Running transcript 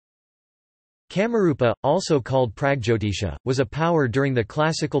Kamarupa, also called Pragjyotisha, was a power during the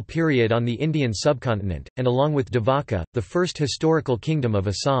classical period on the Indian subcontinent, and along with Devaka, the first historical kingdom of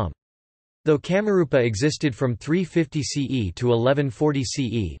Assam. Though Kamarupa existed from 350 CE to 1140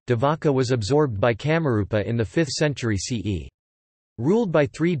 CE, Devaka was absorbed by Kamarupa in the 5th century CE. Ruled by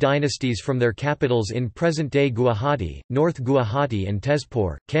 3 dynasties from their capitals in present-day Guwahati, North Guwahati and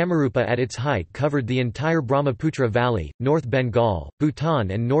Tezpur, Kamarupa at its height covered the entire Brahmaputra Valley, North Bengal, Bhutan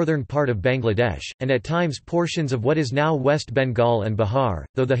and northern part of Bangladesh, and at times portions of what is now West Bengal and Bihar.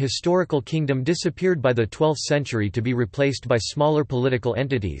 Though the historical kingdom disappeared by the 12th century to be replaced by smaller political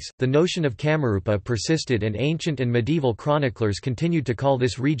entities, the notion of Kamarupa persisted and ancient and medieval chroniclers continued to call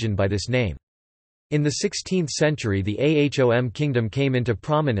this region by this name. In the 16th century the Ahom kingdom came into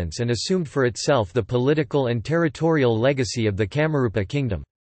prominence and assumed for itself the political and territorial legacy of the Kamarupa kingdom.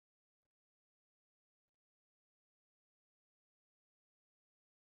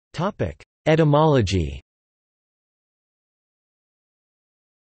 Etymology.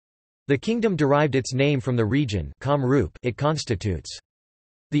 The kingdom derived its name from the region it constitutes.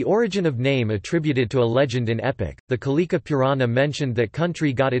 The origin of name attributed to a legend in epic, the Kalika Purana mentioned that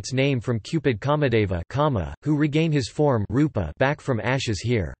country got its name from Cupid Kamadeva Kama, who regained his form Rupa back from ashes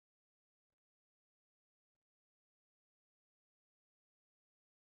here.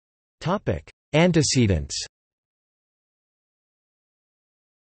 Antecedents.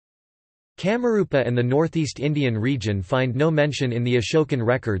 Kamarupa and the northeast Indian region find no mention in the Ashokan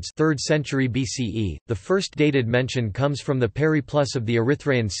records 3rd century BCE. The first dated mention comes from the Periplus of the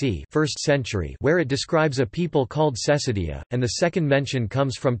Erythraean Sea 1st century where it describes a people called Sesidia, and the second mention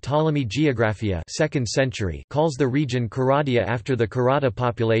comes from Ptolemy Geographia 2nd century calls the region Karadia after the Karata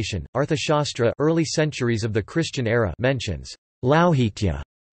population. Arthashastra early centuries of the Christian era mentions Lauhitya,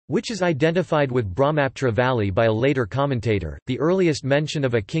 which is identified with Brahmaputra Valley by a later commentator. The earliest mention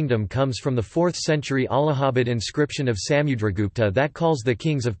of a kingdom comes from the 4th century Allahabad inscription of Samudragupta that calls the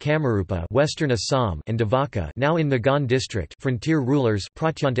kings of Kamarupa, Western Assam, and Devaka, now in Nagan district, frontier rulers.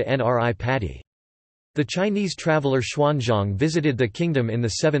 Pratyanta Nri Patti. The Chinese traveller Xuanzang visited the kingdom in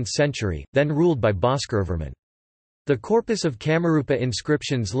the 7th century, then ruled by Bhaskaravarman. The corpus of Kamarupa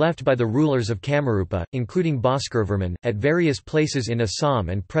inscriptions left by the rulers of Kamarupa, including Bhaskaravarman, at various places in Assam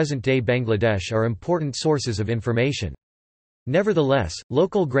and present-day Bangladesh are important sources of information. Nevertheless,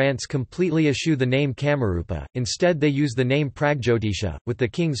 local grants completely eschew the name Kamarupa, instead they use the name Pragjyotisha, with the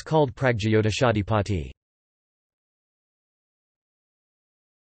kings called Pragjyotishadipati.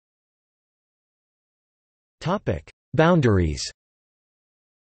 Boundaries.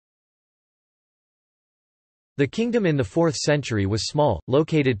 The kingdom in the 4th century was small,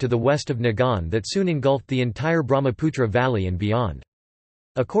 located to the west of Nagan that soon engulfed the entire Brahmaputra Valley and beyond.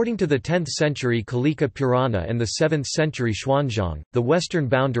 According to the 10th century Kalika Purana and the 7th century Xuanzang, the western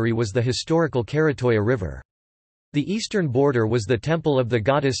boundary was the historical Karatoya River. The eastern border was the temple of the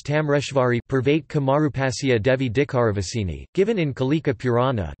goddess Tamreshvari Purvate Kamarupasya Devi Dikaravasini, given in Kalika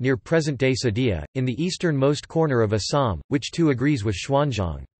Purana near present-day Sadia, in the easternmost corner of Assam, which too agrees with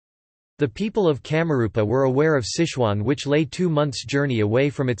Xuanzang. The people of Kamarupa were aware of Sichuan, which lay 2 months' journey away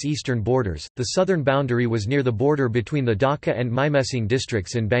from its eastern borders. The southern boundary was near the border between the Dhaka and Mymensing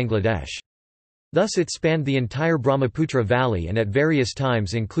districts in Bangladesh. Thus it spanned the entire Brahmaputra Valley and at various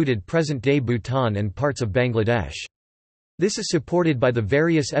times included present-day Bhutan and parts of Bangladesh. This is supported by the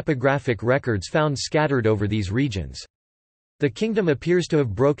various epigraphic records found scattered over these regions. The kingdom appears to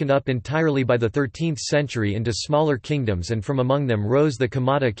have broken up entirely by the 13th century into smaller kingdoms, and from among them rose the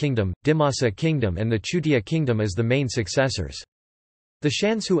Kamata kingdom, Dimasa kingdom and the Chutia kingdom as the main successors. The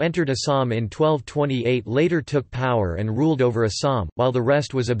Shans who entered Assam in 1228 later took power and ruled over Assam, while the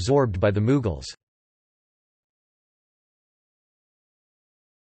rest was absorbed by the Mughals.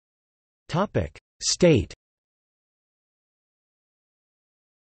 State.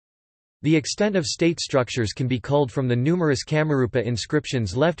 The extent of state structures can be culled from the numerous Kamarupa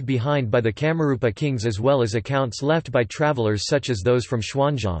inscriptions left behind by the Kamarupa kings as well as accounts left by travelers such as those from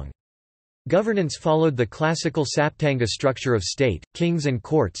Xuanzang. Governance followed the classical Saptanga structure of state, kings and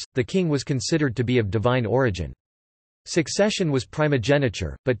courts. The king was considered to be of divine origin. Succession was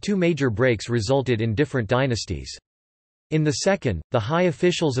primogeniture, but 2 major breaks resulted in different dynasties. In the second, the high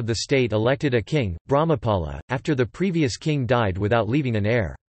officials of the state elected a king, Brahmapala, after the previous king died without leaving an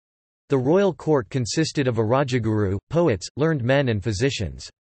heir. The royal court consisted of a Rajaguru, poets, learned men and physicians.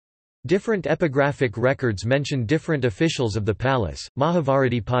 Different epigraphic records mention different officials of the palace,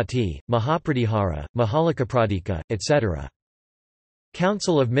 Mahavaradipati, Mahapratihara, Mahalakapradika, etc.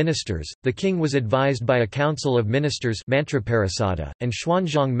 Council of Ministers. The king was advised by a council of ministers Mantraparasada, and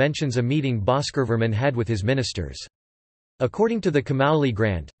Xuanzang mentions a meeting Bhaskaravarman had with his ministers. According to the Kamauli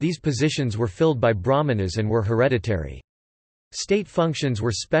grant, these positions were filled by Brahmanas and were hereditary. State functions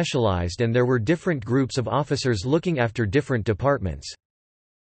were specialized and there were different groups of officers looking after different departments.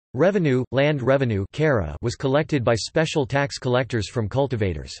 Revenue, land revenue was collected by special tax collectors from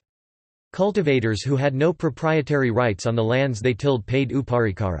cultivators. Cultivators who had no proprietary rights on the lands they tilled paid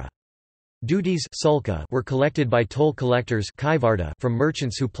uparikara. Duties were collected by toll collectors from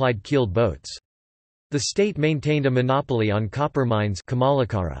merchants who plied keeled boats. The state maintained a monopoly on copper mines.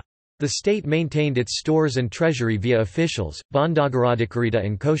 The state maintained its stores and treasury via officials, Bandagaradhikarita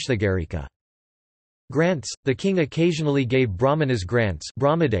and Koshthagarika. Grants – the king occasionally gave Brahmanas grants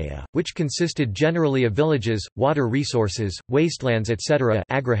which consisted generally of villages, water resources, wastelands etc.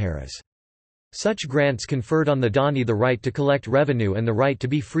 agraharas. Such grants conferred on the Dani the right to collect revenue and the right to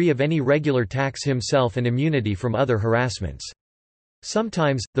be free of any regular tax himself and immunity from other harassments.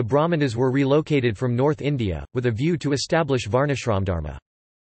 Sometimes, the Brahmanas were relocated from North India, with a view to establish Varnashramdharma.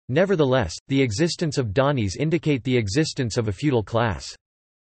 Nevertheless, the existence of Danis indicate the existence of a feudal class.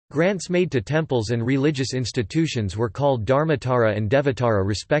 Grants made to temples and religious institutions were called Dharmatara and Devatara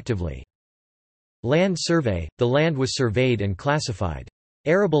respectively. Land survey – the land was surveyed and classified.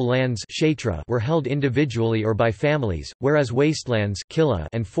 Arable lands were held individually or by families, whereas wastelands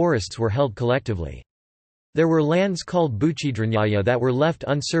and forests were held collectively. There were lands called Buchidranyaya that were left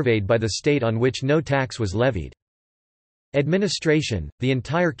unsurveyed by the state on which no tax was levied. Administration – the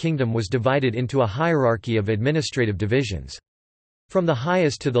entire kingdom was divided into a hierarchy of administrative divisions. From the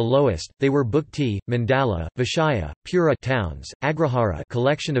highest to the lowest, they were Bhukti, Mandala, Vishaya, Pura towns, Agrahara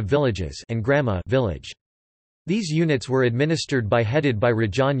collection of villages and Grama village. These units were administered by headed by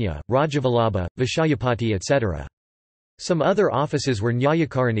Rajanya, Rajavallabha, Vishayapati etc. Some other offices were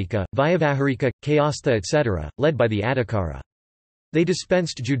Nyayakaranika, Vyavaharika, Kayastha etc., led by the Adhikara. They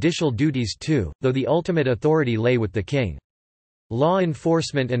dispensed judicial duties too, though the ultimate authority lay with the king. Law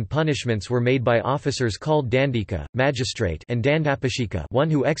enforcement and punishments were made by officers called Dandika, magistrate and Dandapashika, one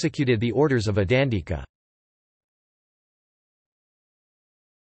who executed the orders of a Dandika.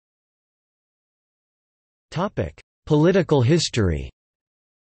 Political history.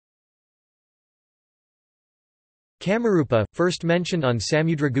 Kamarupa, first mentioned on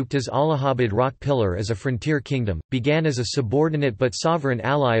Samudragupta's Allahabad rock pillar as a frontier kingdom, began as a subordinate but sovereign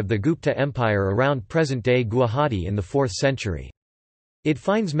ally of the Gupta Empire around present-day Guwahati in the 4th century. It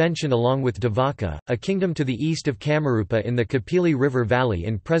finds mention along with Devaka, a kingdom to the east of Kamarupa in the Kapili River Valley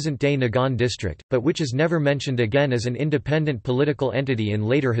in present-day Nagan district, but which is never mentioned again as an independent political entity in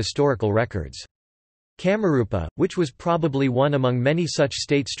later historical records. Kamarupa, which was probably one among many such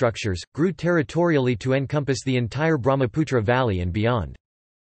state structures, grew territorially to encompass the entire Brahmaputra Valley and beyond.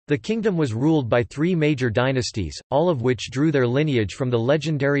 The kingdom was ruled by 3 major dynasties, all of which drew their lineage from the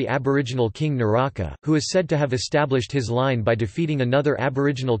legendary Aboriginal king Naraka, who is said to have established his line by defeating another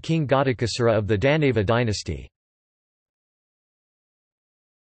Aboriginal king Ghatakasura of the Danava dynasty.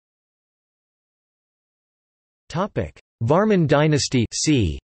 Varman dynasty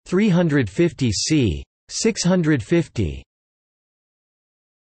c. 350 c. 650.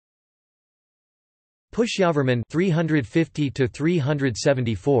 Pushyavarman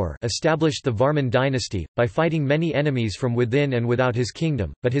 350–374 established the Varman dynasty, by fighting many enemies from within and without his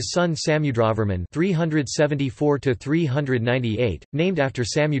kingdom, but his son Samudravarman 374–398, named after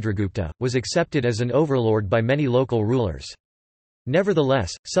Samudragupta, was accepted as an overlord by many local rulers.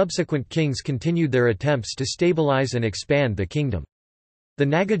 Nevertheless, subsequent kings continued their attempts to stabilize and expand the kingdom. The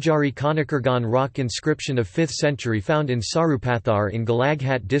Nagajari Kanakurgan rock inscription of 5th century found in Sarupathar in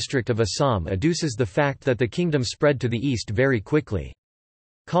Golaghat district of Assam adduces the fact that the kingdom spread to the east very quickly.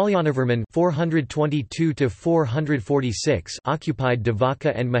 Kalyanavarman 422–446 occupied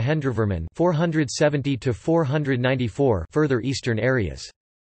Devaka and Mahendravarman 470–494 further eastern areas.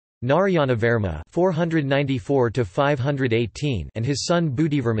 Narayanavarma 494–518 and his son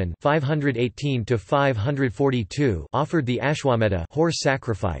Buddhivarman 518–542 offered the Ashwamedha horse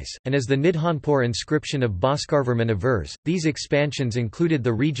sacrifice, and as the Nidhanpur inscription of Bhaskarvarman avers, these expansions included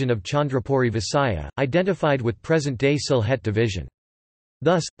the region of Chandrapuri Visaya, identified with present-day Sylhet division.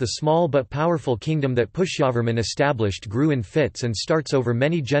 Thus, the small but powerful kingdom that Pushyavarman established grew in fits and starts over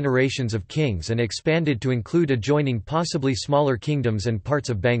many generations of kings and expanded to include adjoining possibly smaller kingdoms and parts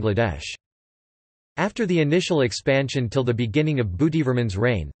of Bangladesh. After the initial expansion till the beginning of Buddhivarman's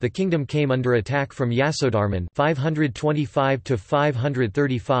reign, the kingdom came under attack from Yasodharman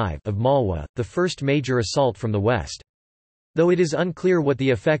 525–535 of Malwa, the first major assault from the west. Though it is unclear what the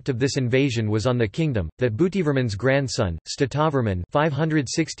effect of this invasion was on the kingdom, that Butivarman's grandson, Statavarman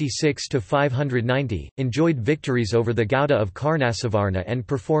 (566–590), enjoyed victories over the Gauda of Karnasavarna and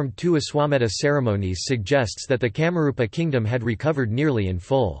performed 2 Aswamedha ceremonies suggests that the Kamarupa kingdom had recovered nearly in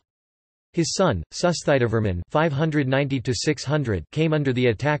full. His son, Susthitavarman (590–600) came under the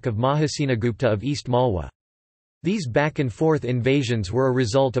attack of Mahasenagupta of East Malwa. These back-and-forth invasions were a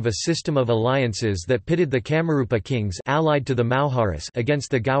result of a system of alliances that pitted the Kamarupa kings allied to the Mauharas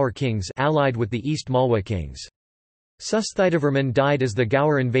against the Gaur kings allied with the East Malwa kings. Susthitavarman died as the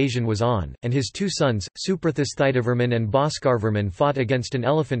Gaur invasion was on, and his 2 sons, Suprathasthitavarman and Bhaskarvarman, fought against an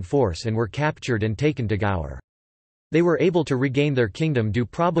elephant force and were captured and taken to Gaur. They were able to regain their kingdom due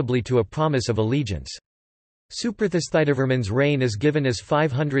probably to a promise of allegiance. Suprathasthitavarman's reign is given as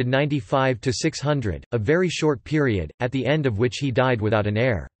 595–600, a very short period, at the end of which he died without an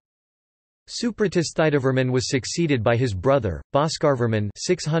heir. Suprathasthitavarman was succeeded by his brother, Bhaskarvarman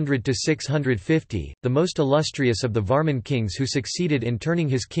 (600–650), the most illustrious of the Varman kings who succeeded in turning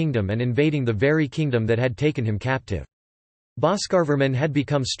his kingdom and invading the very kingdom that had taken him captive. Bhaskarvarman had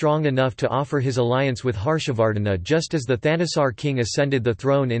become strong enough to offer his alliance with Harshavardhana just as the Thanissar king ascended the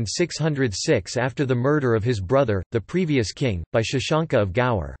throne in 606 after the murder of his brother, the previous king, by Shashanka of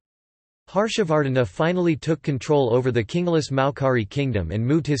Gaur. Harshavardhana finally took control over the kingless Maukari kingdom and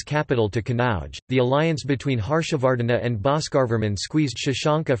moved his capital to Kanauj. The alliance between Harshavardhana and Bhaskarvarman squeezed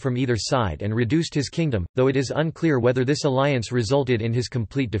Shashanka from either side and reduced his kingdom, though it is unclear whether this alliance resulted in his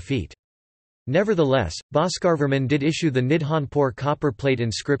complete defeat. Nevertheless, Bhaskarvarman did issue the Nidhanpur copper plate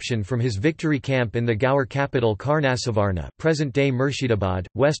inscription from his victory camp in the Gaur capital Karnasavarna, present-day Murshidabad,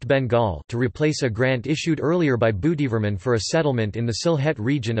 West Bengal, to replace a grant issued earlier by Butivarman for a settlement in the Sylhet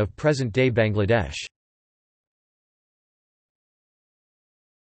region of present-day Bangladesh.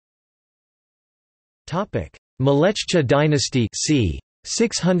 Mlechchha dynasty c.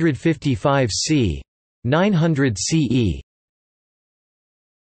 655 c. 900 CE.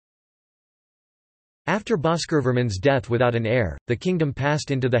 After Bhaskarvarman's death without an heir, the kingdom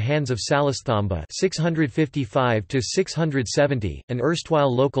passed into the hands of Salasthamba (655–670), an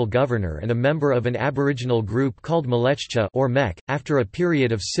erstwhile local governor and a member of an aboriginal group called Mlechchha or Mech, after a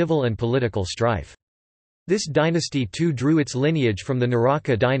period of civil and political strife. This dynasty too drew its lineage from the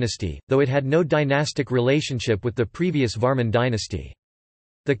Naraka dynasty, though it had no dynastic relationship with the previous Varman dynasty.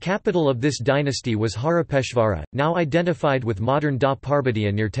 The capital of this dynasty was Harapeshvara, now identified with modern Da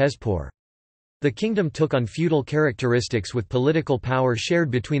Parbatia near Tezpur. The kingdom took on feudal characteristics with political power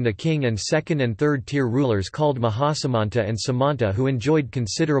shared between the king and second- and third-tier rulers called Mahasamanta and Samanta who enjoyed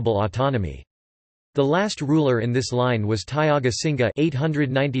considerable autonomy. The last ruler in this line was Tyaga Singha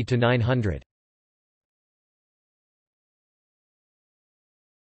 (890–900).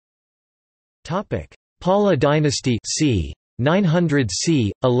 Topic: Pala dynasty c. 900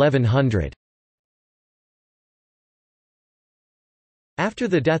 c. 1100. After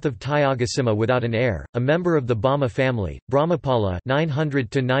the death of Tyagasima without an heir, a member of the Bama family, Brahmapala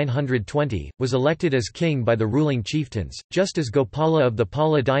 (900–920), was elected as king by the ruling chieftains, just as Gopala of the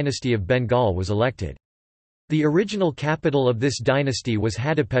Pala dynasty of Bengal was elected. The original capital of this dynasty was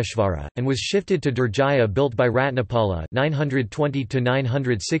Hadapeshvara, and was shifted to Durjaya built by Ratnapala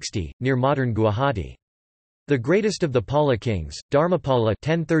 (920–960), near modern Guwahati. The greatest of the Pala kings, Dharmapala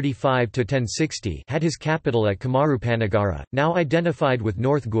 (1035–1060), had his capital at Kamarupanagara, now identified with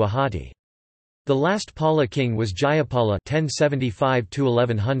North Guwahati. The last Pala king was Jayapala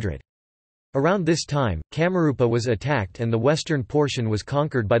 (1075–1100). Around this time, Kamarupa was attacked and the western portion was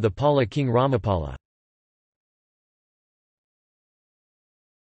conquered by the Pala king Ramapala.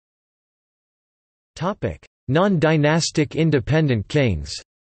 Non-dynastic independent kings.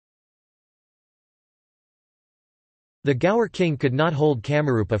 The Gaur king could not hold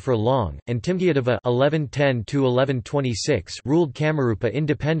Kamarupa for long, and Timgyadeva (1110–1126) ruled Kamarupa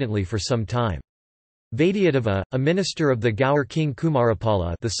independently for some time. Vaidyadeva, a minister of the Gaur king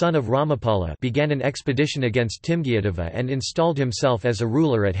Kumarapala, the son of Ramapala, began an expedition against Timgyadeva and installed himself as a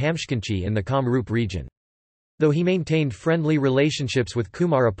ruler at Hamshkanchi in the Kamrup region. Though he maintained friendly relationships with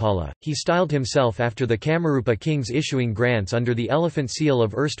Kumarapala, he styled himself after the Kamarupa kings, issuing grants under the elephant seal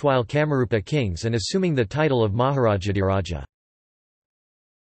of erstwhile Kamarupa kings and assuming the title of Maharajadiraja.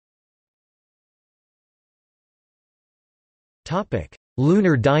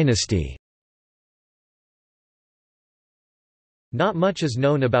 Lunar dynasty. Not much is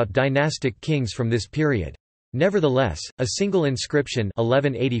known about dynastic kings from this period. Nevertheless, a single inscription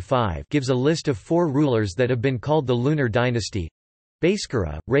 1185 gives a list of 4 rulers that have been called the Lunar dynasty.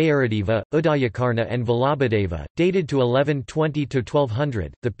 Bhaskara, Rayaradiva, Udayakarna and Vallabhadeva, dated to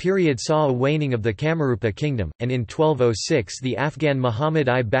 1120–1200. The period saw a waning of the Kamarupa kingdom, and in 1206 the Afghan Muhammad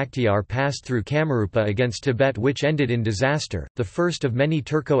I Bakhtiar passed through Kamarupa against Tibet, which ended in disaster, the first of many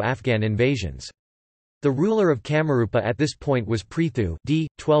Turco-Afghan invasions. The ruler of Kamarupa at this point was Prithu d.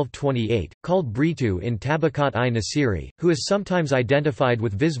 1228, called Britu in Tabakat-i-Nasiri, who is sometimes identified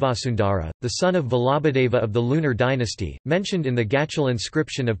with Visvasundara, the son of Vallabhadeva of the Lunar dynasty, mentioned in the Gachal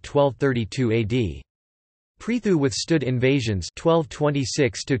inscription of 1232 AD. Prithu withstood invasions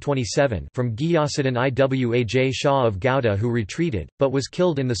 1226–27 from Ghiyasuddin Iwaj Shah of Gauda, who retreated, but was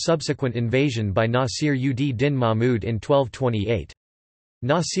killed in the subsequent invasion by Nasir-ud-din Mahmud in 1228.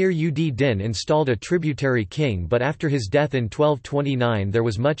 Nasir-ud-din installed a tributary king, but after his death in 1229 there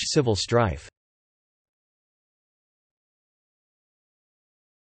was much civil strife.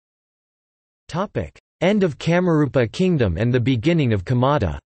 End of Kamarupa kingdom and the beginning of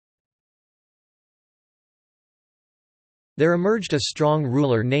Kamata. There emerged a strong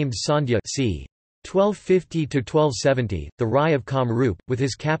ruler named Sandhya c. 1250–1270, the Rai of Kamrup, with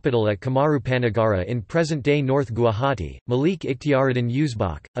his capital at Kamarupanagara in present-day North Guwahati. Malik Ikhtiaruddin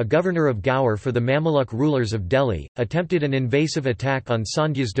Uzbek, a governor of Gaur for the Mamluk rulers of Delhi, attempted an invasive attack on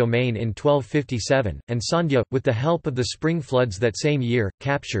Sandhya's domain in 1257, and Sandhya, with the help of the spring floods that same year,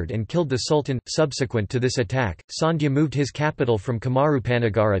 captured and killed the sultan. Subsequent to this attack, Sandhya moved his capital from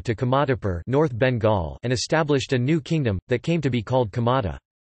Kamarupanagara to Kamatapur, North Bengal, and established a new kingdom that came to be called Kamata.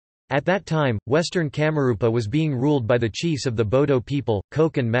 At that time, western Kamarupa was being ruled by the chiefs of the Bodo people,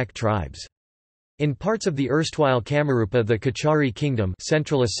 Koch and Mek tribes. In parts of the erstwhile Kamarupa, the Kachari kingdom,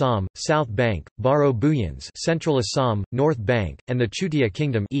 Central Assam, South Bank, Baro Buyans, Central Assam, North Bank, and the Chutia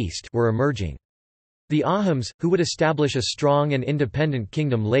kingdom, East, were emerging. The Ahams, who would establish a strong and independent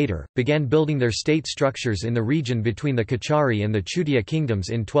kingdom later, began building their state structures in the region between the Kachari and the Chutia kingdoms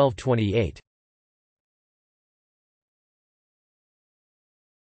in 1228.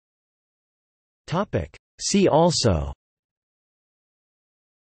 See also: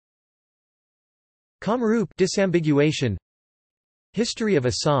 Kamarup disambiguation, History of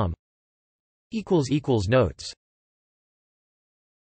Assam. Notes